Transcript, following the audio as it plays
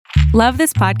Love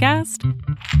this podcast?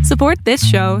 Support this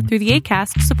show through the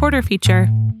Acast supporter feature.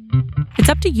 It's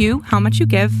up to you how much you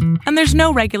give, and there's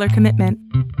no regular commitment.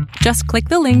 Just click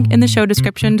the link in the show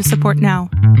description to support now.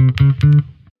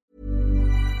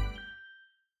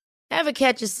 Ever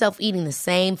catch yourself eating the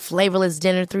same flavorless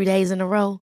dinner 3 days in a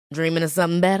row? Dreaming of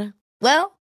something better?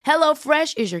 Well,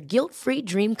 HelloFresh is your guilt-free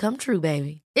dream come true,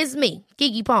 baby. It's me,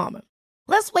 Keke Palmer.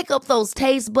 Let's wake up those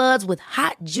taste buds with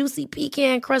hot, juicy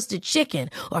pecan-crusted chicken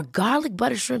or garlic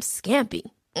butter shrimp scampi.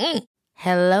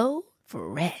 Hello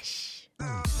Fresh.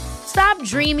 Stop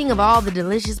dreaming of all the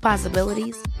delicious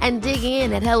possibilities and dig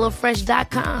in at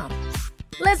HelloFresh.com.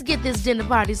 Let's get this dinner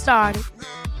party started.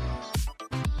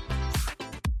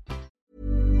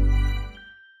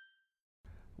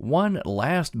 One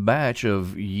last batch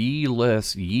of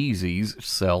Ye-less Yeezys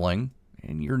selling.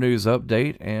 In your news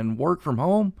update, and work from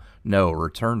home? No,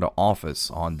 return to office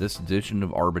on this edition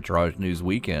of Arbitrage News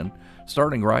Weekend,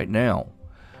 starting right now.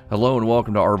 Hello and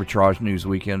welcome to Arbitrage News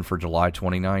Weekend for July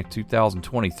 29,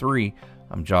 2023.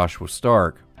 I'm Joshua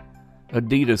Stark.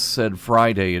 Adidas said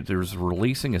Friday it is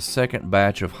releasing a second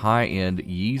batch of high-end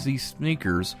Yeezy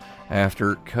sneakers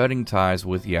after cutting ties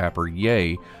with rapper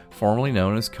Ye, formerly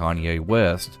known as Kanye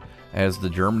West, as the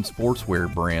German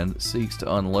sportswear brand seeks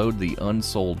to unload the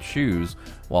unsold shoes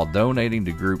while donating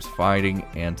to groups fighting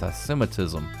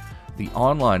anti-Semitism. The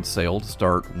online sale, to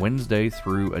start Wednesday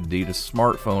through Adidas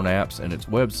smartphone apps and its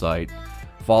website,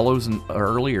 follows an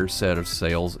earlier set of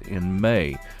sales in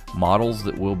May. Models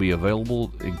that will be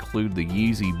available include the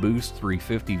Yeezy Boost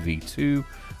 350 V2,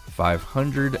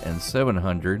 500, and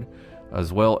 700,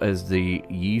 as well as the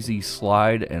Yeezy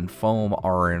Slide and Foam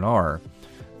R&R.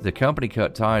 The company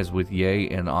cut ties with Ye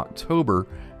in October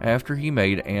after he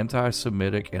made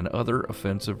anti-Semitic and other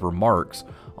offensive remarks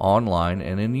online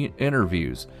and in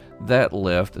interviews. That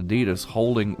left Adidas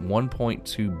holding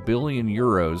 1.2 billion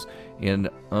euros in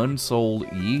unsold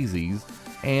Yeezys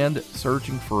and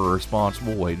searching for a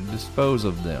responsible way to dispose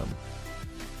of them.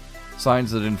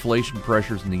 Signs that inflation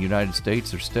pressures in the United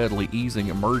States are steadily easing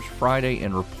emerged Friday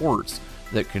in reports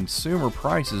that consumer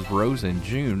prices rose in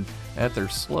June at their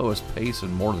slowest pace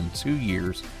in more than 2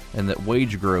 years, and that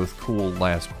wage growth cooled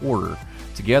last quarter.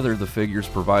 Together, the figures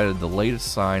provided the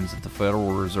latest signs that the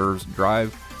Federal Reserve's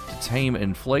drive to tame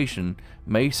inflation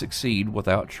may succeed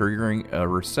without triggering a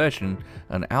recession,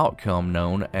 an outcome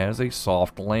known as a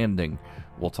soft landing.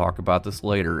 We'll talk about this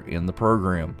later in the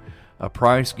program. A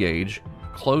price gauge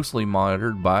closely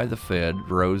monitored by the Fed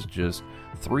rose just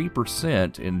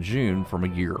 3% in June from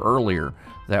a year earlier.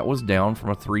 That was down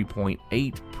from a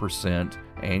 3.8%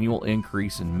 annual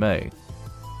increase in May.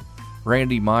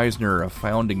 Randy Meisner, a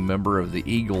founding member of the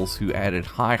Eagles who added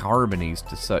high harmonies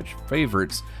to such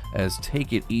favorites as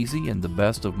Take It Easy and The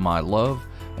Best of My Love,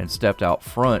 and stepped out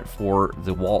front for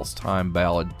the waltz time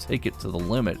ballad Take It to the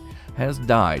Limit, has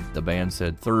died, the band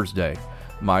said Thursday.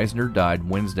 Meisner died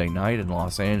Wednesday night in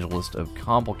Los Angeles of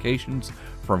complications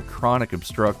from chronic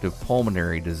obstructive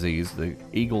pulmonary disease, the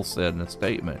Eagles said in a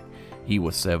statement. He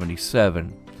was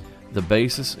 77. The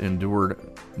bassist endured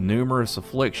numerous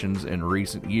afflictions in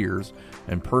recent years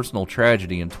and personal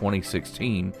tragedy in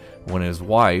 2016 when his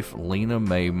wife, Lena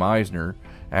Mae Meisner,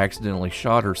 accidentally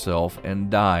shot herself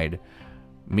and died.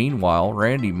 Meanwhile,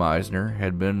 Randy Meisner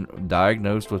had been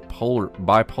diagnosed with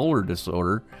bipolar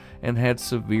disorder and had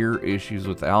severe issues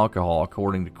with alcohol,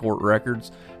 according to court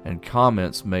records and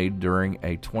comments made during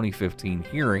a 2015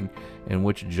 hearing in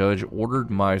which a judge ordered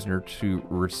Meisner to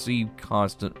receive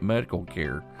constant medical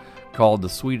care. Called the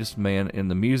sweetest man in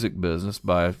the music business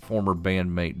by former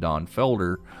bandmate Don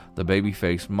Felder, the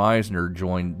babyface Meisner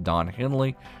joined Don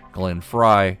Henley, Glenn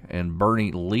Frey, and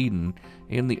Bernie Leadon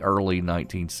in the early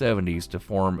 1970s to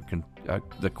form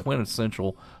the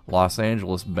quintessential Los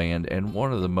Angeles band and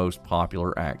one of the most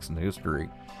popular acts in history.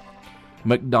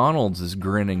 McDonald's is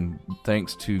grinning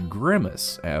thanks to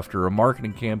Grimace after a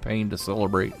marketing campaign to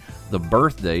celebrate the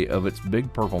birthday of its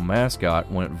Big Purple mascot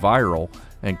went viral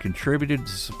and contributed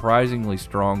to surprisingly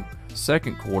strong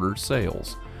second quarter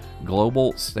sales.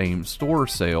 Global same-store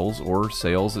sales, or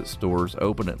sales at stores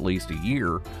open at least a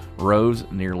year, rose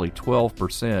nearly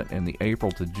 12% in the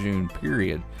April to June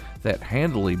period. That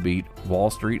handily beat Wall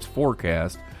Street's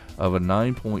forecast of a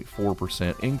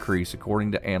 9.4% increase,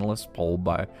 according to analysts polled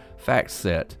by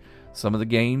FactSet. Some of the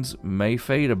gains may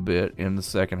fade a bit in the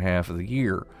second half of the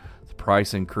year. The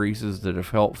price increases that have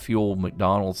helped fuel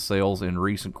McDonald's sales in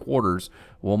recent quarters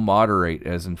will moderate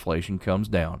as inflation comes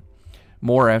down.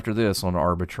 More after this on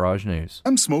Arbitrage News.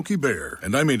 I'm Smokey Bear,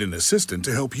 and I made an assistant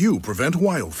to help you prevent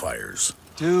wildfires.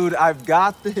 Dude, I've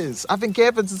got this. I've been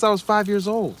camping since I was 5 years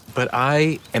old. But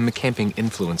I am a camping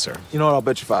influencer. You know what? I'll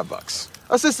bet you $5.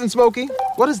 Assistant Smokey,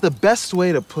 what is the best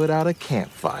way to put out a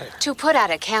campfire? To put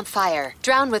out a campfire,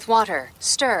 drown with water,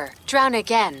 stir, drown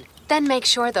again. Then make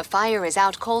sure the fire is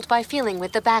out cold by feeling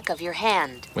with the back of your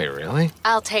hand. Wait, really?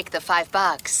 I'll take the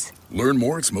 $5. Learn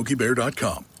more at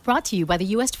SmokeyBear.com. Brought to you by the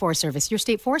U.S. Forest Service, your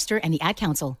state forester, and the Ad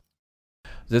Council.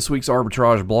 This week's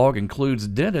Arbitrage blog includes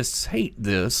Dentists Hate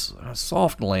This, a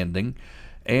soft landing,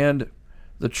 and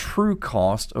the true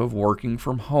cost of working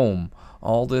from home.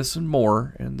 All this and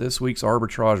more in this week's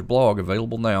Arbitrage blog,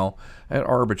 available now at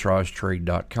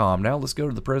arbitragetrade.com. Now let's go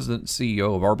to the president and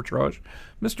CEO of Arbitrage,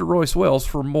 Mr. Royce Wells,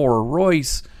 for more.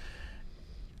 Royce,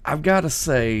 I've got to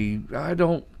say, I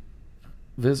don't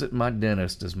visit my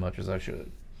dentist as much as I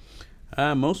should.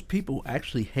 Most people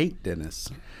actually hate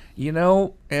dentists. You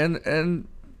know, and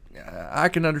I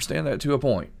can understand that to a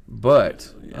point,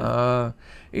 but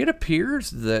it appears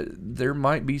that there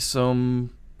might be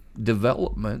some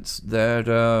developments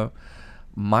that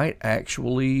might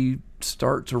actually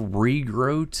start to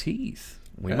regrow teeth.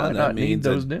 We might not need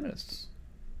those dentists.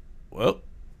 Well,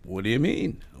 what do you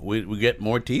mean? We get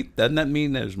more teeth? Doesn't that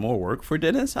mean there's more work for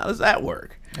dentists? How does that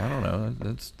work? I don't know.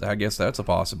 I guess that's a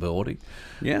possibility.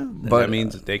 Yeah, but that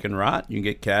means that they can rot. You can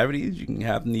get cavities. You can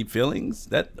need fillings.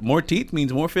 That more teeth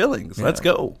means more fillings. Yeah. Let's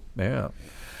go. Yeah.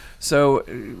 So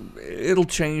it'll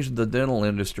change the dental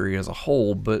industry as a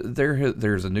whole, but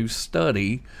there's a new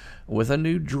study with a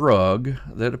new drug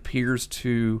that appears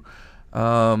to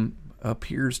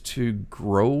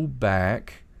grow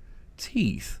back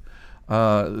teeth.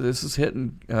 This is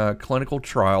hitting clinical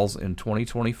trials in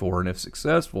 2024, and if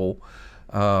successful,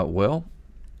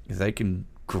 they can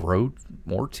grow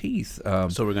more teeth.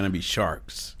 So we're going to be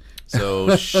sharks.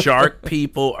 So shark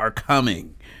people are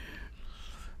coming.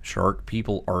 Shark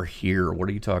people are here. What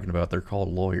are you talking about? They're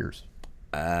called lawyers.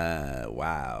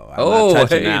 Wow. I'm not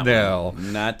touching that now.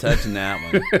 One. Not touching that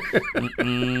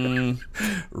one.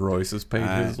 Royce has paid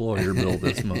his lawyer bill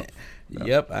this month.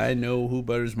 Yep, I know who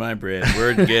butters my bread.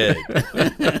 We're good.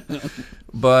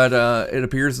 But it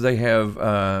appears they have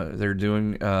they're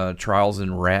doing trials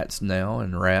in rats now,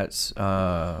 and rats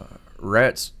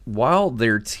while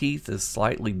their teeth is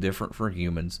slightly different from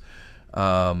humans,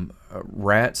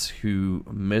 rats who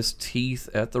miss teeth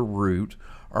at the root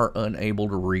are unable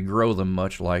to regrow them,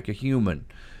 much like a human.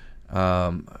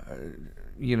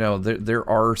 You know, there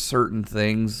are certain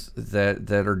things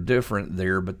that are different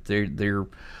there, but they're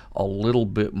a little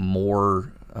bit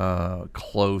more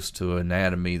close to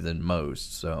anatomy than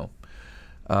most. So,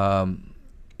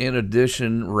 in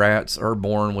addition, rats are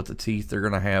born with the teeth they're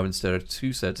going to have instead of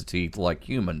two sets of teeth like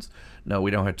humans. No,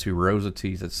 we don't have two rows of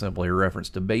teeth. It's simply a reference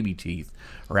to baby teeth.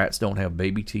 Rats don't have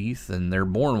baby teeth, and they're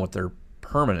born with their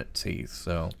permanent teeth.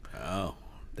 So,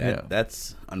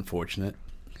 that's unfortunate.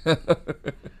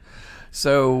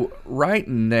 So right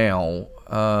now,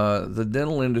 the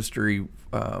dental industry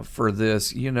for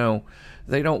this, you know,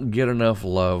 they don't get enough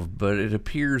love, but it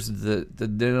appears that the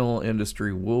dental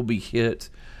industry will be hit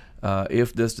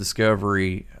if this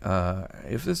discovery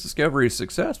is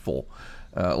successful.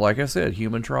 Like I said,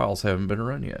 human trials haven't been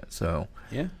run yet. So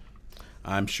yeah,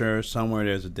 I'm sure somewhere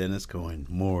there's a dentist going,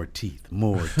 more teeth,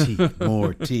 more teeth,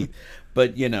 more teeth.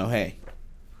 But you know, hey,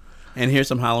 and here's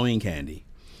some Halloween candy.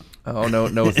 Oh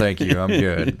no, thank you.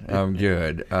 I'm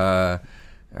good. Our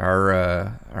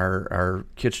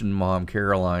kitchen mom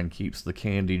Caroline keeps the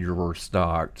candy drawer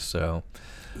stocked. So,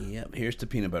 yep. Here's the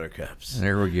peanut butter cups.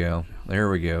 There we go.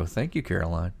 Thank you,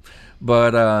 Caroline.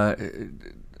 But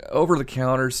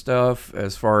over-the-counter stuff,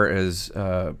 as far as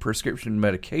prescription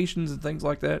medications and things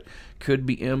like that, could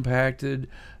be impacted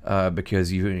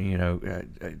because you know.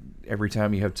 Every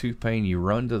time you have tooth pain, you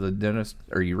run to the dentist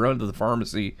or you run to the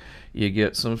pharmacy, you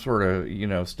get some sort of, you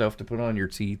know, stuff to put on your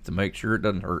teeth to make sure it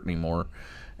doesn't hurt anymore.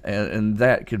 And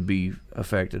that could be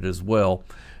affected as well.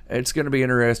 It's going to be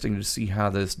interesting to see how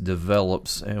this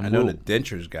develops. And I know the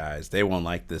dentures guys, they won't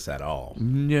like this at all.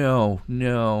 No.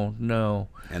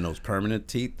 And those permanent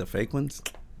teeth, the fake ones?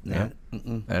 Yeah,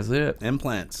 that's it.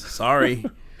 Implants. Sorry.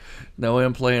 No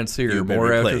implants here.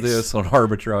 More after this on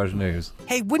Arbitrage News.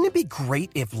 Hey, wouldn't it be great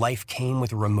if life came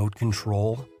with a remote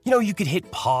control? You know, you could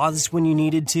hit pause when you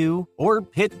needed to, or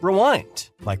hit rewind,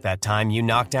 like that time you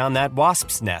knocked down that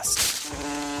wasp's nest.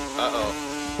 Uh-oh.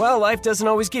 Well, life doesn't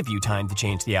always give you time to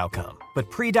change the outcome,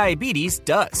 but prediabetes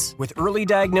does. With early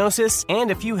diagnosis and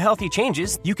a few healthy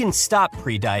changes, you can stop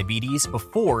prediabetes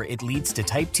before it leads to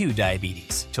type 2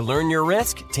 diabetes. To learn your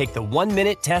risk, take the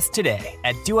 1-minute test today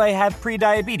at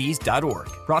doihaveprediabetes.org.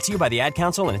 Brought to you by the Ad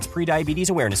Council and its prediabetes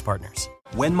awareness partners.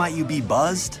 When might you be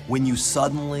buzzed? When you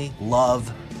suddenly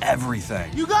love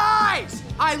everything. You guys!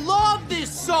 I love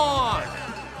this song!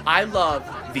 I love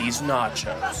these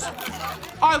nachos.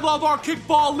 I love our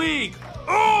kickball league.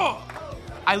 Ugh!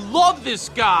 I love this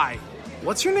guy.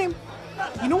 What's your name?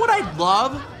 You know what I'd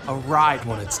love? A ride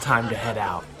when it's time to head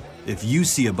out. If you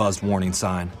see a buzzed warning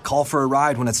sign, call for a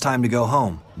ride when it's time to go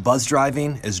home. Buzz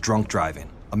driving is drunk driving.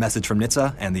 A message from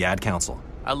NHTSA and the Ad Council.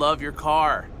 I love your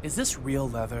car. Is this real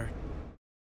leather?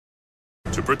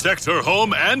 To protect her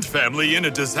home and family in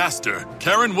a disaster,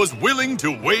 Karen was willing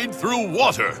to wade through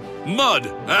water, mud,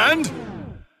 and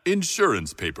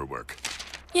insurance paperwork.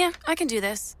 Yeah, I can do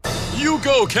this. You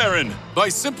go, Karen! By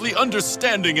simply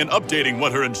understanding and updating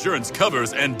what her insurance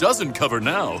covers and doesn't cover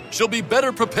now, she'll be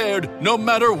better prepared no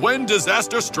matter when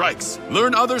disaster strikes.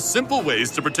 Learn other simple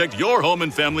ways to protect your home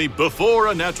and family before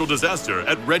a natural disaster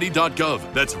at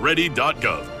ready.gov. That's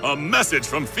ready.gov. A message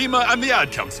from FEMA and the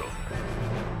Ad Council.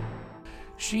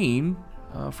 Shein,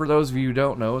 for those of you who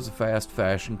don't know, is a fast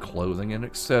fashion clothing and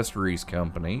accessories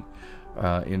company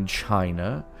in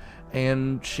China.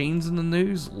 And Shein's in the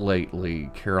news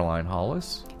lately, Caroline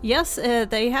Hollis. Yes,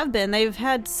 they have been. They've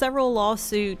had several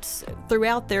lawsuits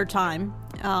throughout their time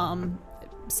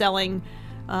selling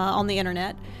on the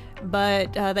internet.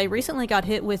 But they recently got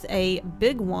hit with a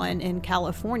big one in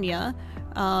California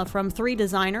from 3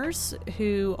 designers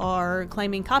who are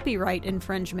claiming copyright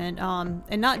infringement.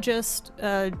 And not just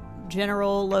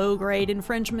general low-grade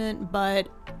infringement, but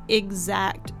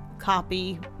exact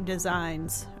copy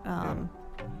designs.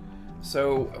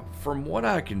 So, from what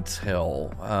I can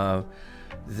tell,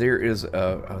 there is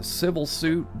a civil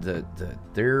suit that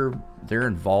they're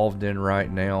involved in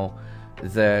right now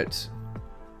that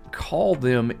call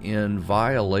them in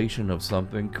violation of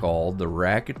something called the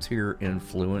Racketeer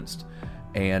Influenced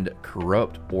and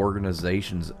Corrupt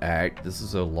Organizations Act. This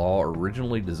is a law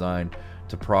originally designed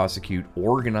to prosecute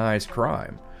organized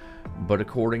crime, but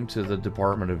according to the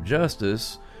Department of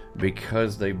Justice,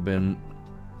 because they've been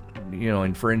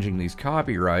infringing these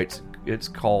copyrights, it's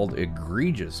called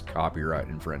egregious copyright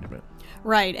infringement.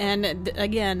 Right, and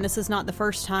again, this is not the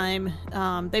first time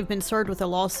they've been served with a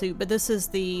lawsuit, but this is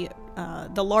the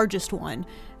largest one,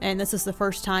 and this is the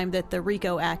first time that the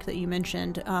RICO Act that you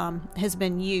mentioned has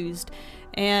been used.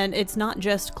 And it's not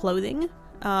just clothing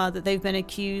that they've been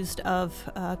accused of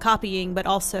copying, but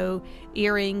also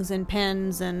earrings and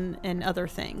pens and other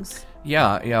things.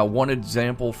 Yeah. One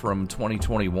example from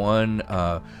 2021,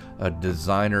 a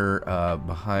designer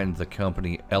behind the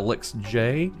company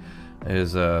LXJ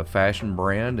is a fashion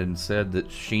brand, and said that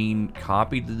Shein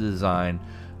copied the design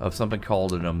of something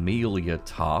called an Amelia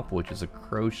top, which is a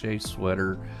crochet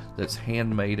sweater that's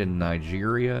handmade in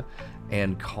Nigeria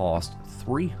and cost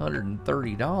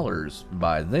 $330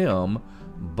 by them,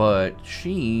 but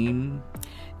Shein...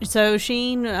 So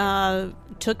Shein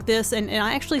took this, and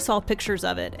I actually saw pictures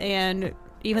of it, and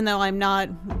even though I'm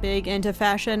not big into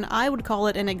fashion, I would call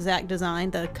it an exact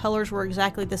design. The colors were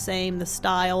exactly the same, the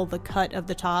style, the cut of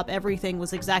the top, everything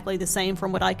was exactly the same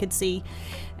from what I could see.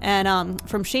 And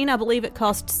from Shein, I believe it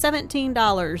cost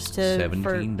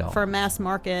 $17 for mass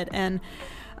market. And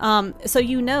so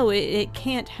it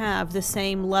can't have the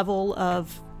same level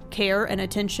of care and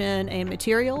attention and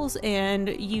materials, and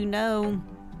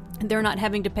they're not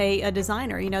having to pay a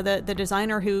designer. The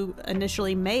designer who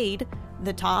initially made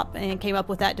the top and came up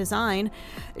with that design,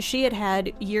 she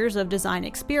had years of design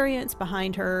experience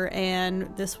behind her, and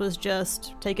this was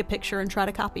just take a picture and try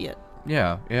to copy it.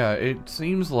 Yeah, it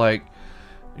seems like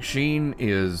Shein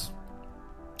is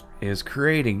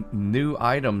creating new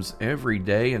items every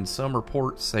day, and some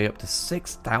reports say up to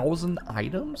 6,000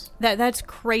 items. That's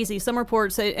crazy. Some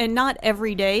reports say, and not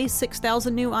every day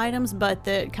 6,000 new items, but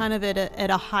that kind of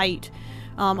at a height.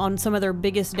 On some of their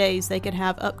biggest days, they could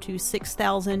have up to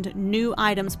 6,000 new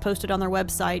items posted on their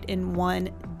website in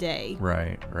one day.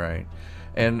 Right.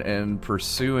 And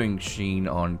pursuing Shein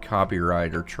on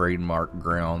copyright or trademark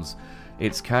grounds,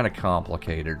 it's kind of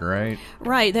complicated, right?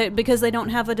 Right, because they don't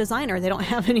have a designer. They don't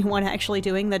have anyone actually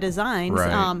doing the designs.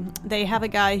 Right. They have a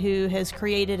guy who has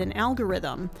created an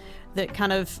algorithm that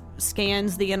kind of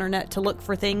scans the internet to look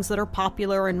for things that are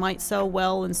popular and might sell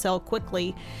well and sell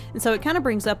quickly. And so it kind of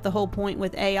brings up the whole point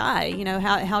with AI.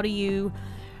 How do you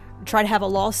try to have a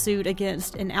lawsuit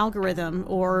against an algorithm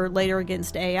or later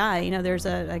against AI? There's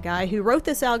a guy who wrote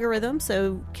this algorithm,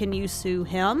 so can you sue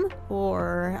him,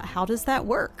 or how does that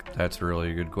work? That's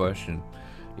really a good question.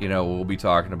 We'll be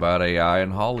talking about AI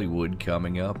in Hollywood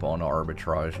coming up on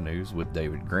Arbitrage News with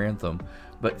David Grantham.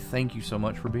 But thank you so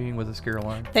much for being with us,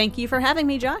 Caroline. Thank you for having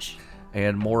me, Josh.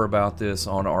 And more about this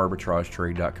on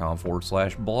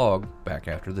arbitragetrade.com/blog back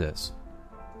after this.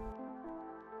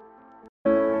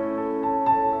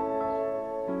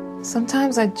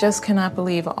 Sometimes I just cannot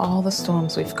believe all the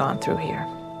storms we've gone through here.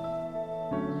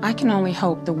 I can only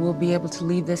hope that we'll be able to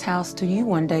leave this house to you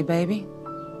one day, baby.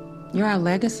 You're our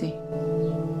legacy.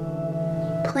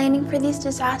 Planning for these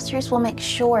disasters will make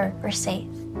sure we're safe,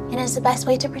 and is the best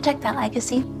way to protect that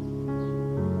legacy.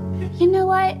 You know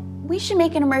what? We should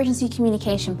make an emergency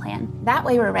communication plan. That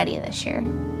way we're ready this year.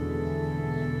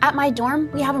 At my dorm,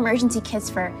 we have emergency kits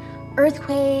for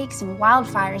earthquakes and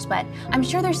wildfires, but I'm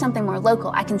sure there's something more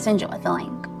local I can send you with a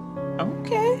link.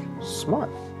 Okay, smart.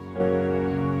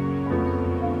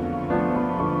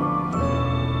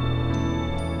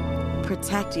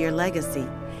 Protect your legacy.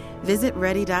 Visit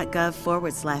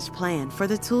ready.gov/plan for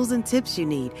the tools and tips you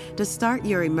need to start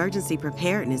your emergency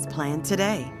preparedness plan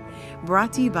today.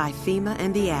 Brought to you by FEMA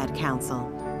and the Ad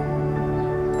Council.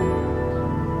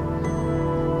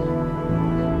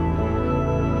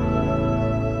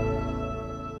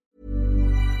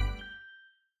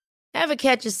 Ever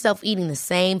catch yourself eating the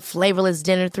same flavorless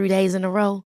dinner 3 days in a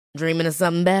row? Dreaming of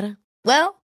something better?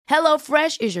 Well,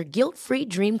 HelloFresh is your guilt-free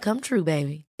dream come true,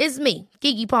 baby. It's me,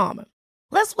 Keke Palmer.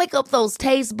 Let's wake up those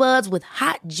taste buds with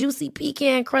hot, juicy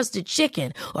pecan-crusted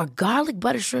chicken or garlic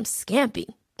butter shrimp scampi.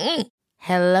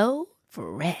 Hello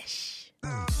Fresh.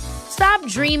 Stop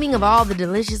dreaming of all the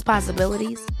delicious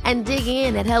possibilities and dig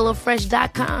in at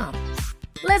HelloFresh.com.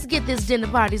 Let's get this dinner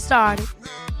party started.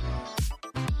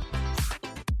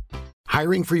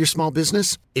 Hiring for your small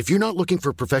business? If you're not looking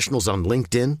for professionals on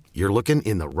LinkedIn, you're looking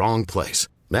in the wrong place.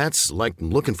 That's like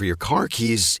looking for your car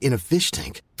keys in a fish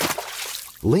tank.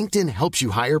 LinkedIn helps you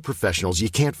hire professionals you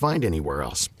can't find anywhere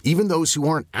else, even those who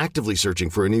aren't actively searching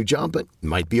for a new job but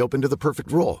might be open to the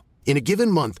perfect role. In a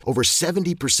given month, over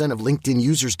 70% of LinkedIn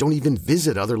users don't even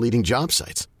visit other leading job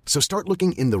sites. So start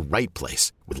looking in the right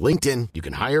place. With LinkedIn, you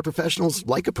can hire professionals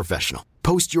like a professional.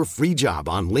 Post your free job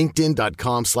on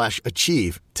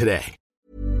linkedin.com/achieve today.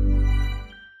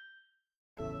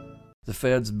 The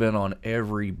Fed's been on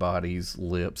everybody's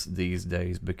lips these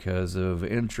days because of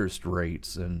interest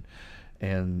rates and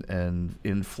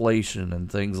inflation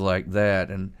and things like that.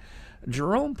 And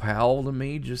Jerome Powell to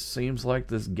me just seems like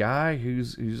this guy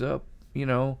who's up,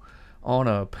 on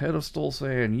a pedestal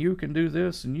saying you can do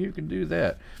this and you can do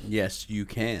that. Yes, you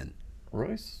can.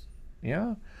 Royce?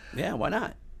 Yeah? Yeah, why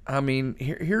not? I mean,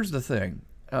 here's the thing.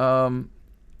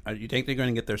 You think they're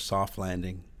going to get their soft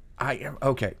landing?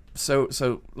 Okay,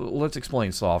 so let's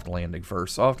explain soft landing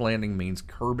first. Soft landing means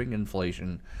curbing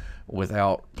inflation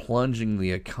without plunging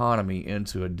the economy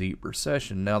into a deep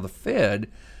recession. Now, the Fed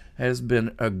has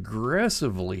been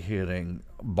aggressively hitting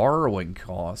borrowing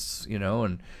costs,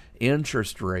 and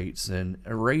interest rates and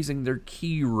raising their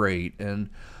key rate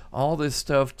and all this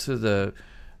stuff to the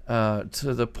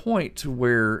point to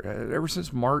where ever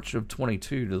since March of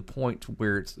 22 to the point to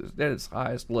where it's at its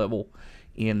highest level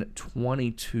in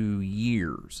 22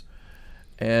 years.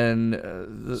 And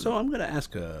so I'm going to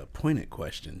ask a pointed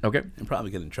question. Okay. And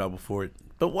probably get in trouble for it.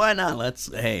 But why not?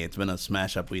 It's been a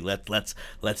smash up week. Let's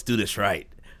do this right.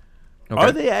 Okay.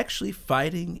 Are they actually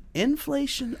fighting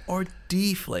inflation or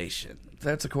deflation?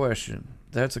 That's a question.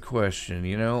 Because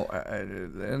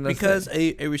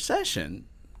a recession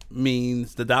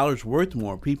means the dollar's worth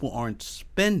more. People aren't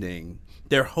spending.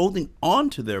 They're holding on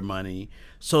to their money,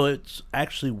 so it's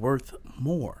actually worth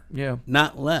more. Yeah.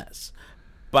 Not less.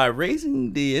 By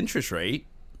raising the interest rate,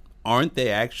 aren't they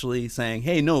actually saying,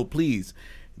 hey, no, please,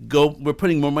 go, we're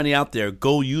putting more money out there,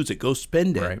 go use it, go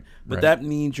spend it. Right, but that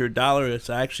means your dollar is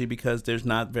actually, because there's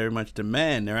not very much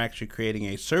demand, they're actually creating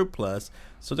a surplus.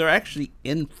 So they're actually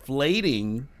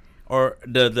inflating or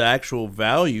the actual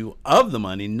value of the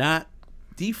money, not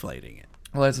deflating it.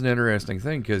 Well, that's an interesting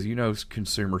thing because,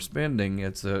 consumer spending,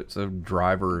 it's a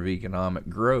driver of economic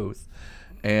growth.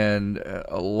 And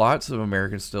lots of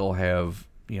Americans still have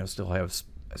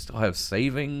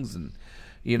savings and,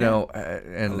 and a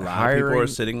lot hiring. Of people are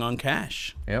sitting on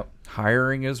cash. Yep.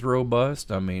 Hiring is robust.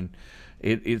 I mean,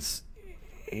 it's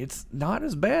not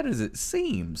as bad as it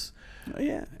seems. Oh,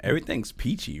 yeah. Everything's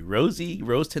peachy. Rosy,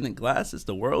 rose-tinted glasses.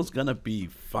 The world's going to be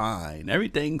fine.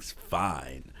 Everything's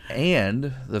fine.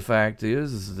 And the fact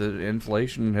is that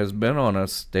inflation has been on a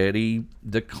steady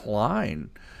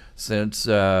decline since,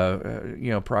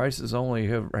 prices only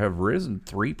have risen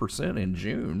 3% in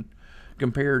June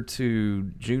compared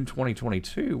to June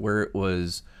 2022, where it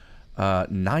was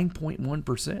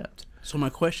 9.1%. So my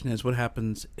question is, what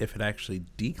happens if it actually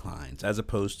declines as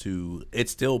opposed to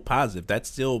it's still positive? It's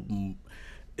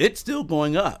still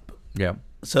going up. Yeah.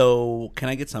 So can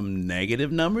I get some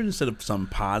negative numbers instead of some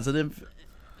positive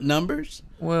numbers?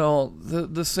 Well,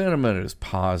 the sentiment is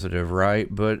positive, right?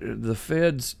 But the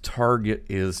Fed's target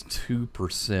is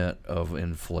 2% of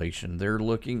inflation. They're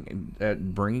looking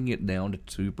at bringing it down to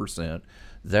 2%.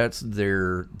 That's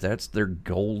their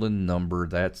golden number.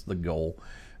 That's the goal.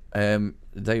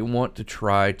 They want to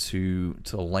try to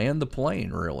land the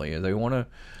plane. Really, they want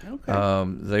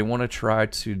to try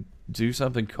to do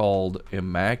something called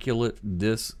immaculate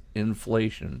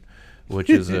disinflation, which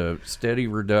is a steady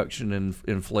reduction in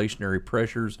inflationary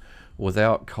pressures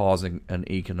without causing an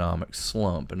economic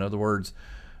slump. In other words,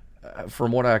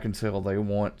 from what I can tell, they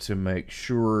want to make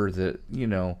sure that,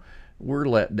 we're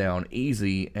let down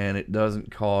easy and it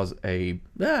doesn't cause in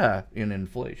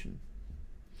inflation.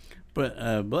 But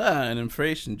and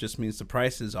inflation just means the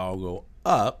prices all go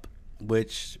up,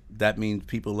 which that means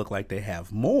people look like they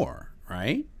have more,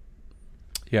 right?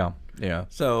 Yeah.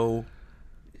 So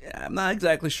I'm not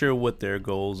exactly sure what their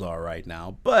goals are right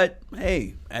now, but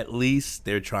hey, at least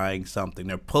they're trying something.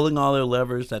 They're pulling all their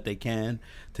levers that they can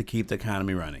to keep the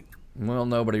economy running. Well,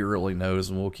 nobody really knows,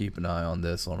 and we'll keep an eye on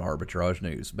this on Arbitrage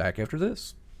News. Back after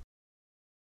this.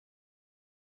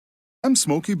 I'm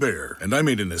Smokey Bear, and I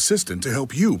made an assistant to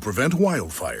help you prevent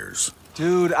wildfires.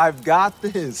 Dude, I've got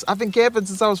this. I've been camping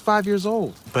since I was 5 years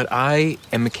old. But I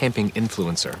am a camping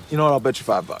influencer. You know what? I'll bet you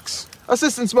 $5.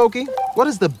 Assistant Smokey, what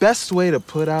is the best way to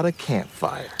put out a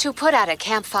campfire? To put out a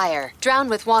campfire, drown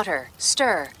with water,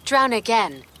 stir, drown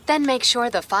again. Then make sure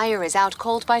the fire is out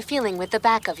cold by feeling with the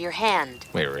back of your hand.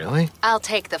 Wait, really? I'll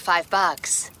take the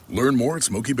 $5. Learn more at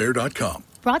SmokeyBear.com.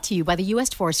 Brought to you by the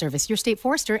U.S. Forest Service, your state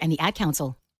forester, and the Ad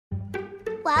Council.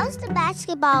 Why was the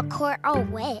basketball court all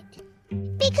wet?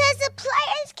 Because the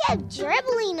players kept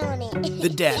dribbling on it. The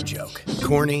dad joke.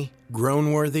 Corny,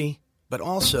 groan-worthy, but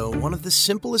also one of the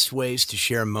simplest ways to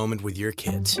share a moment with your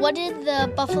kids. What did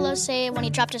the buffalo say when he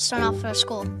dropped his son off for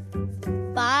school?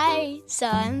 Bye,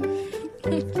 son.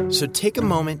 So take a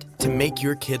moment to make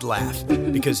your kid laugh,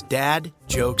 because dad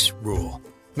jokes rule.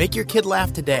 Make your kid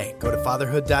laugh today. Go to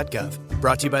fatherhood.gov.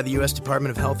 Brought to you by the U.S.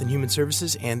 Department of Health and Human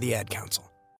Services and the Ad Council.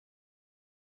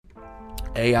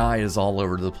 AI is all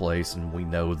over the place, and we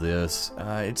know this.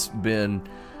 It's been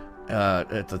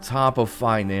at the top of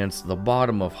finance, the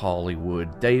bottom of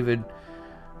Hollywood. David,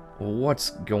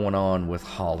 what's going on with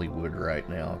Hollywood right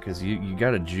now? Because you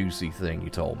got a juicy thing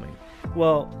you told me.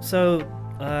 Well, so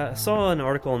I saw an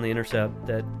article on The Intercept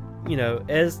that,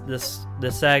 as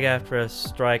the SAG-AFTRA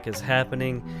strike is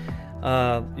happening,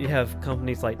 you have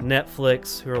companies like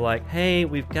Netflix who are like, hey,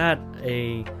 we've got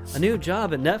a new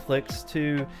job at Netflix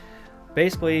to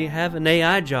basically have an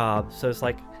AI job. So it's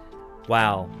like,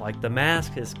 wow, like the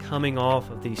mask is coming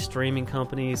off of these streaming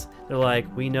companies. They're like,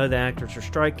 we know the actors are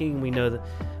striking, we know that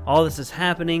all this is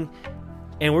happening,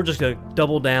 and we're just going to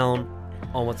double down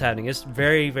on what's happening. It's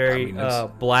very, very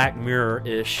Black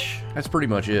Mirror-ish. That's pretty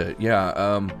much it.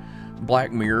 Yeah.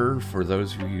 Black Mirror, for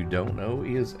those of you who don't know,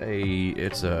 is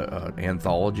an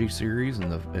anthology series in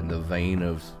the vein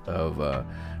of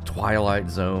Twilight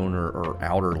Zone or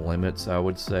Outer Limits, I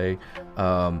would say,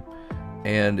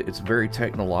 and it's very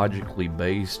technologically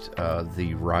based.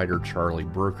 The writer Charlie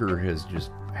Brooker has just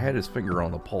had his finger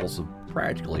on the pulse of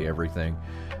practically everything,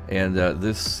 and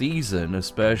this season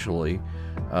especially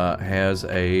has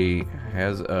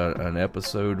an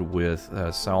episode with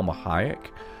Salma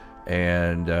Hayek.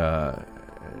 And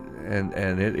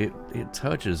it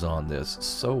touches on this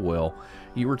so well.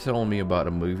 You were telling me about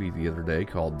a movie the other day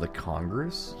called The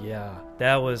Congress. Yeah,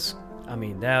 that was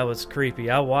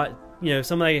creepy. I watched,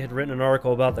 somebody had written an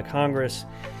article about The Congress,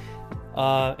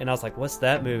 and I was like, what's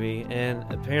that movie? And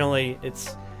apparently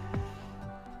it's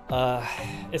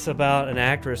about an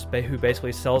actress who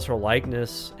basically sells her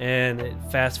likeness, and it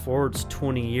fast forwards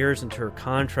 20 years into her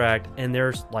contract, and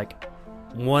there's like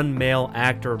one male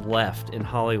actor left in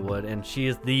Hollywood, and she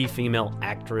is the female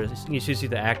actress. She's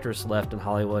the actress left in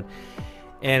Hollywood,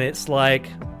 and it's like,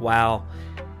 wow.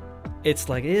 It's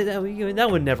like that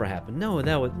would never happen. No,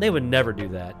 they would never do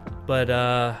that. But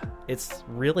it's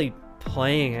really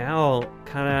playing out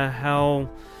kind of how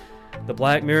the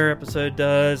Black Mirror episode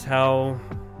does, how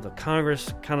the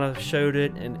Congress kind of showed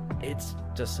it, and it's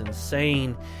just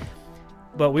insane.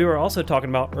 But we were also talking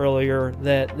about earlier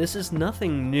that this is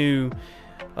nothing new.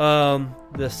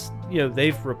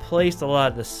 They've replaced a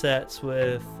lot of the sets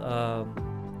with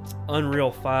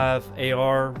Unreal 5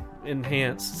 AR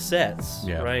enhanced sets,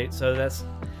 right? So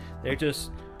they're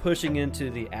just pushing into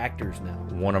the actors now.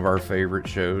 One of our favorite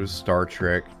shows, Star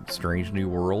Trek Strange New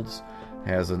Worlds,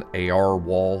 has an AR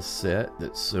wall set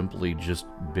that's simply just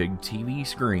big TV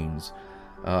screens.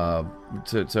 To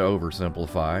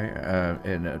oversimplify,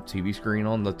 and a TV screen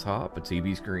on the top, a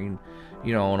TV screen,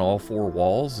 on all four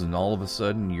walls, and all of a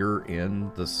sudden you're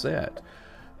in the set.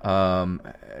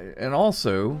 And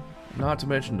also, Not to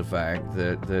mention the fact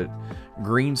that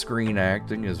green screen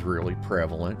acting is really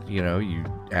prevalent. You know, you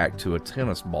act to a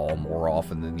tennis ball more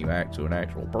often than you act to an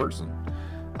actual person.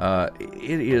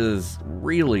 It is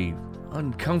really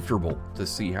uncomfortable to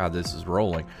see how this is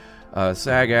rolling.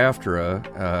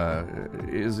 SAG-AFTRA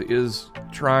is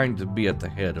trying to be at the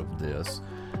head of this,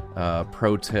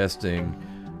 protesting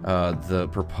the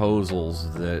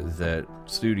proposals that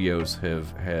studios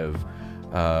have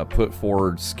put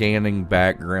forward, scanning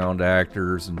background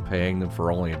actors and paying them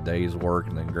for only a day's work,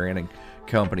 and then granting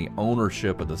company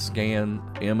ownership of the scan,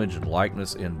 image, and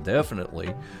likeness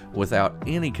indefinitely without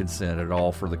any consent at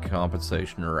all for the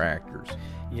compensation or actors.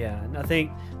 Yeah, and I think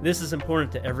this is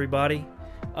important to everybody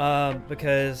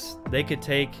because they could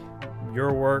take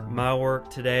your work, my work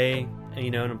today,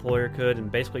 an employer could, and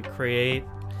basically create,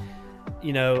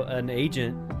 an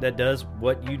agent that does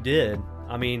what you did.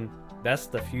 I mean, that's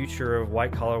the future of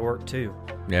white-collar work, too.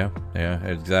 Yeah,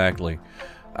 exactly.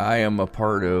 I am a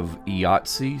part of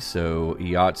IATSE, so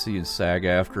IATSE is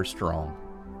SAG-AFTRA strong.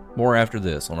 More after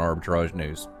this on Arbitrage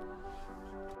News.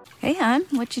 Hey, hon,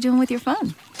 what you doing with your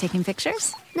phone? Taking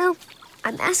pictures? No,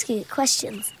 I'm asking it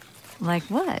questions. Like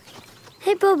what?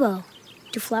 Hey, Bobo,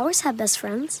 do flowers have best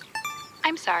friends?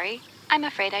 I'm sorry. I'm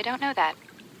afraid I don't know that.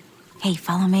 Hey,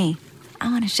 follow me. I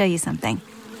want to show you something.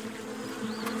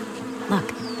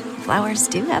 Look, flowers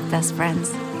do have best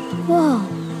friends. Whoa.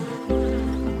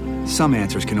 Some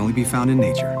answers can only be found in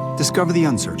nature. Discover the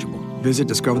unsearchable. Visit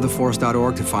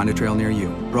discovertheforest.org to find a trail near you.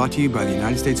 Brought to you by the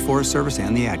United States Forest Service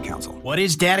and the Ad Council. What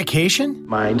is dedication?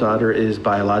 My daughter is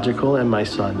biological and my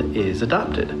son is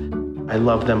adopted. I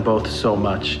love them both so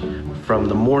much. From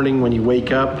the morning when you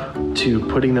wake up to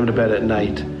putting them to bed at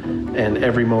night and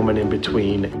every moment in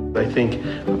between. I think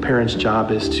a parent's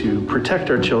job is to protect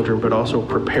our children, but also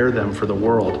prepare them for the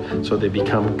world so they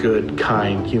become good,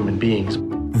 kind human beings.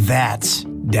 That's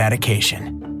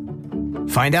dedication.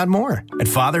 Find out more at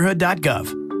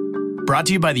fatherhood.gov. Brought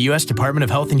to you by the U.S. Department of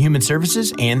Health and Human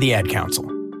Services and the Ad Council.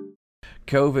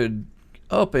 COVID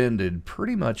upended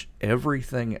pretty much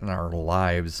everything in our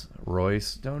lives,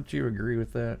 Royce. Don't you agree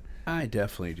with that? I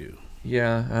definitely do.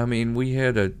 Yeah, I mean, we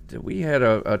had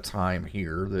a time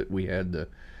here that we had to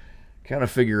kind of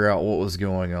figure out what was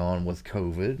going on with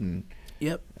COVID, and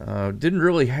yep, didn't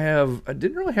really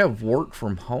have work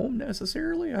from home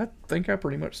necessarily. I think I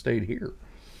pretty much stayed here.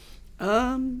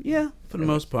 Yeah, for the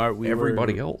most part,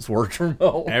 everybody else worked from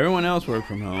home. Everyone else worked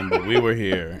from home, but we were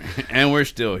here, and we're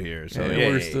still here. So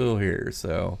we're still here.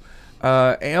 So,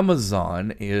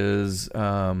 Amazon is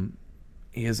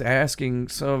asking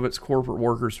some of its corporate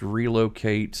workers to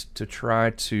relocate to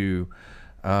try to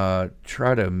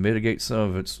mitigate some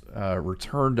of its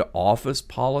return to office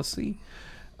policy.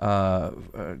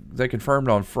 They confirmed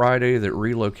on Friday that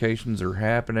relocations are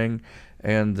happening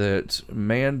and that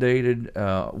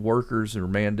workers are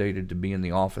mandated to be in the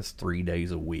office 3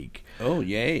 days a week. Oh,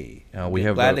 yay.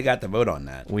 Glad they got to vote on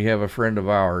that. We have a friend of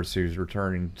ours who's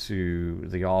returning to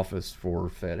the office for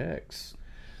FedEx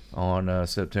on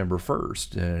September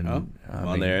 1st. And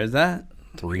there is that.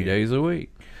 3 days a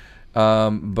week.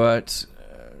 But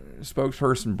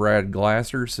spokesperson Brad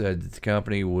Glasser said that the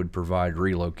company would provide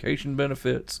relocation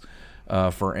benefits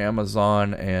for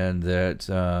Amazon, and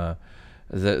that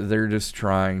they're just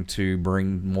trying to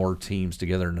bring more teams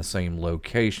together in the same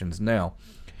locations. Now,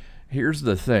 here's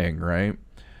the thing, right?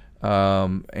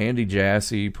 Andy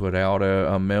Jassy put out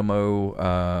a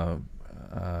memo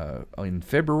in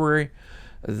February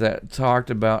that talked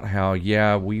about how,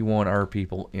 we want our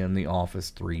people in the office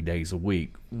 3 days a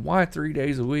week. Why 3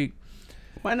 days a week?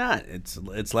 Why not? It's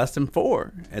less than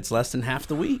 4. It's less than half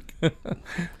the week.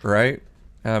 Right?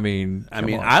 I mean,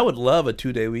 I would love a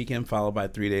 2-day weekend followed by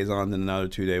 3 days on, then another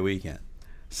 2-day weekend.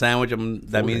 Sandwich them.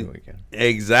 That means weekend.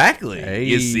 Exactly. Hey.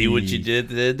 You see what you did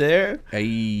there?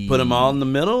 Hey. Put them all in the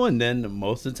middle, and then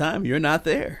most of the time you're not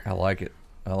there. I like it.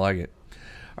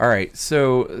 All right,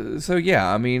 so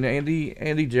yeah, I mean,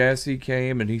 Andy Jassy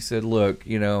came and he said, look,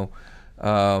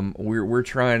 we're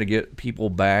trying to get people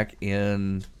back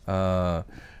in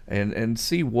and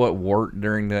see what worked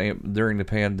during the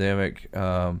pandemic.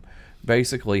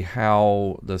 Basically,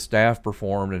 how the staff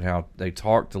performed and how they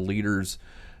talked to leaders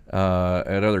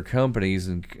at other companies,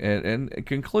 and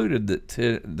concluded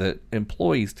that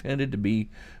employees tended to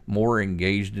be more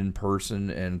engaged in person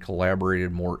and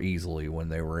collaborated more easily when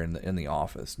they were in the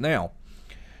office. Now,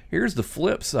 here's the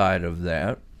flip side of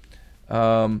that.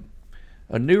 A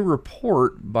new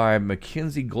report by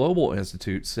McKinsey Global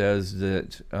Institute says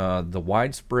that the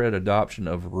widespread adoption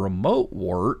of remote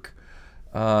work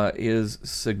is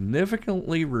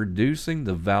significantly reducing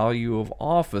the value of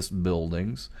office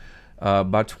buildings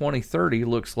By 2030,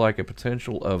 looks like a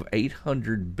potential of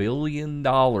 $800 billion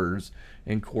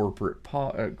in corporate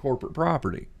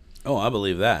property. Oh, I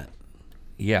believe that.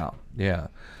 Yeah.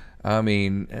 I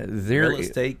mean, real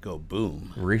estate go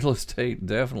boom. Real estate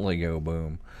definitely go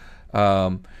boom.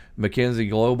 McKinsey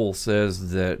Global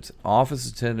says that office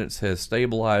attendance has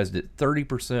stabilized at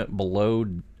 30% below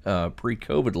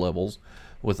pre-COVID levels,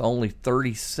 with only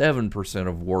 37%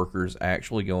 of workers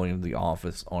actually going into the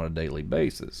office on a daily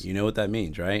basis. You know what that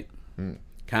means, right?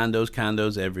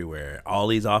 Condos everywhere. All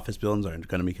these office buildings are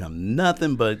going to become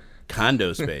nothing but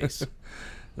condo space.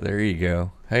 There you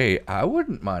go. Hey, I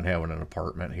wouldn't mind having an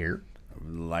apartment here.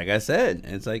 Like I said,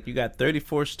 it's like you got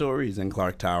 34 stories in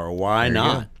Clark Tower. Why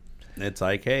not? It's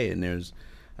like, hey, and there's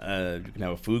you can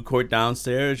have a food court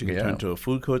downstairs. You can turn to a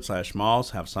food court / malls,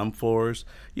 have some floors.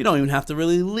 You don't even have to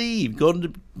really leave. Go to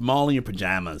the mall in your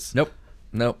pajamas. Nope.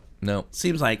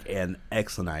 Seems like an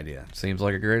excellent idea. Seems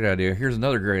like a great idea. Here's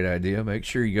another great idea. Make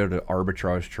sure you go to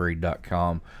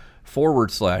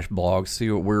arbitragetrade.com/blog, see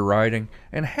what we're writing,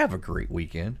 and have a great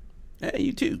weekend. Hey,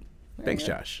 you too. Thanks,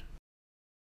 Josh.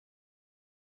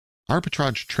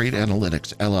 Arbitrage Trade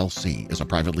Analytics, LLC is a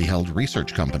privately held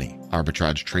research company.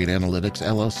 Arbitrage Trade Analytics,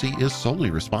 LLC is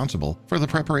solely responsible for the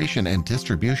preparation and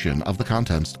distribution of the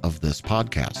contents of this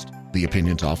podcast. The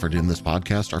opinions offered in this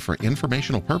podcast are for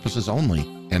informational purposes only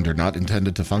and are not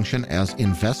intended to function as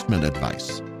investment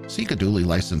advice. Seek a duly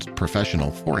licensed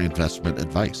professional for investment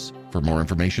advice. For more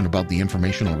information about the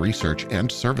informational research and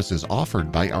services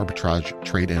offered by Arbitrage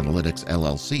Trade Analytics,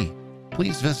 LLC,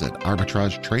 please visit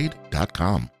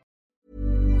arbitragetrade.com.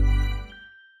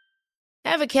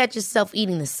 Ever catch yourself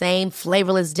eating the same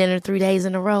flavorless dinner 3 days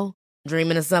in a row?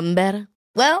 Dreaming of something better?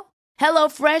 Well,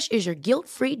 HelloFresh is your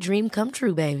guilt-free dream come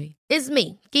true, baby. It's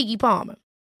me, Keke Palmer.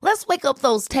 Let's wake up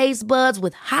those taste buds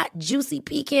with hot, juicy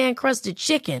pecan-crusted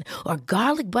chicken or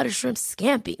garlic butter shrimp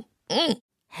scampi.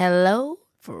 Hello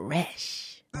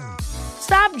Fresh.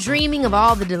 Stop dreaming of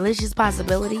all the delicious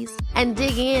possibilities and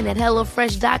dig in at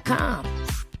HelloFresh.com.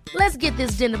 Let's get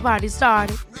this dinner party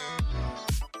started.